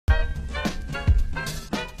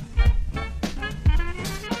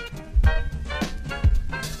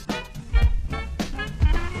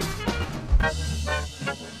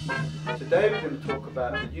Today we're going to talk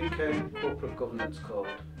about the UK Corporate Governance Code.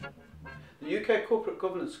 The UK Corporate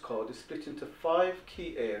Governance Code is split into 5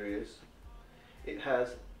 key areas. It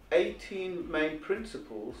has 18 main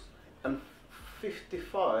principles and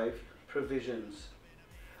 55 provisions.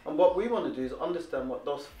 And what we want to do is understand what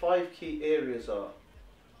those 5 key areas are.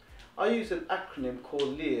 I use an acronym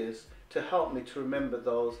called LEARS to help me to remember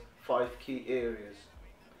those 5 key areas.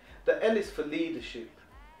 The L is for leadership,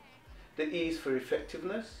 the E is for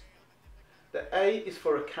effectiveness, the A is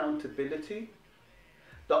for accountability,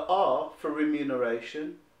 the R for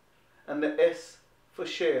remuneration, and the S for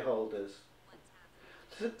shareholders.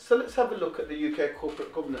 So let's have a look at the UK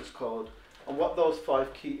Corporate Governance Code and what those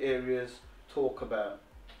 5 key areas talk about.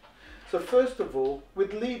 So first of all,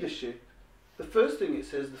 with leadership, the first thing it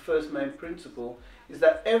says, the first main principle, is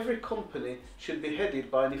that every company should be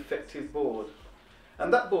headed by an effective board.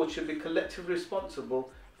 And that board should be collectively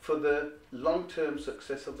responsible for the long-term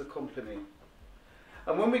success of the company.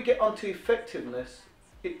 And when we get onto effectiveness,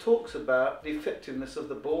 it talks about the effectiveness of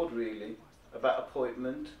the board really, about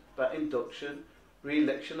appointment, about induction,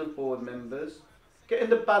 re-election of board members, getting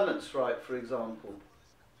the balance right, for example.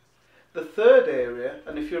 The third area,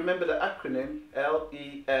 and if you remember the acronym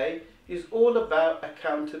LEA, is all about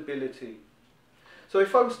accountability. So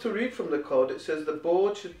if I was to read from the code, it says the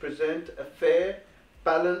board should present a fair,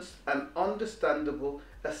 balanced and understandable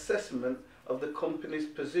assessment of the company's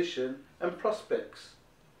position and prospects.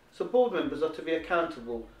 So board members are to be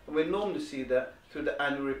accountable, and we normally see that through the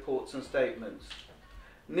annual reports and statements.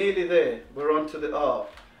 Nearly there, we're on to the R,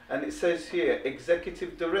 and it says here,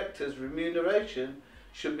 executive directors' remuneration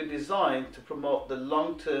should be designed to promote the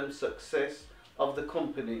long-term success of the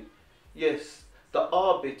company. Yes, the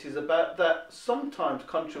R bit is about that sometimes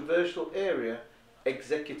controversial area,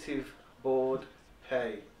 executive board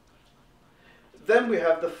pay. Then we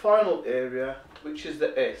have the final area, which is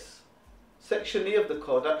the S. Section E of the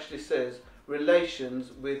code actually says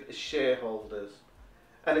relations with shareholders.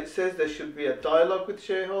 And it says there should be a dialogue with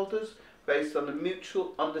shareholders based on a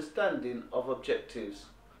mutual understanding of objectives.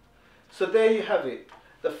 So there you have it,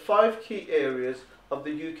 the 5 key areas of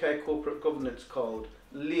the UK Corporate Governance Code,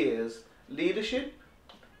 LEARS: leadership,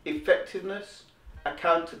 effectiveness,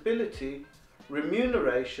 accountability,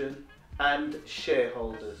 remuneration and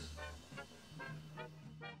shareholders.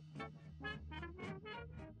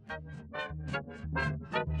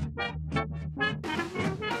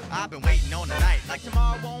 I've been waiting on the night like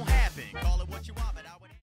tomorrow won't happen. Call it what you want, but I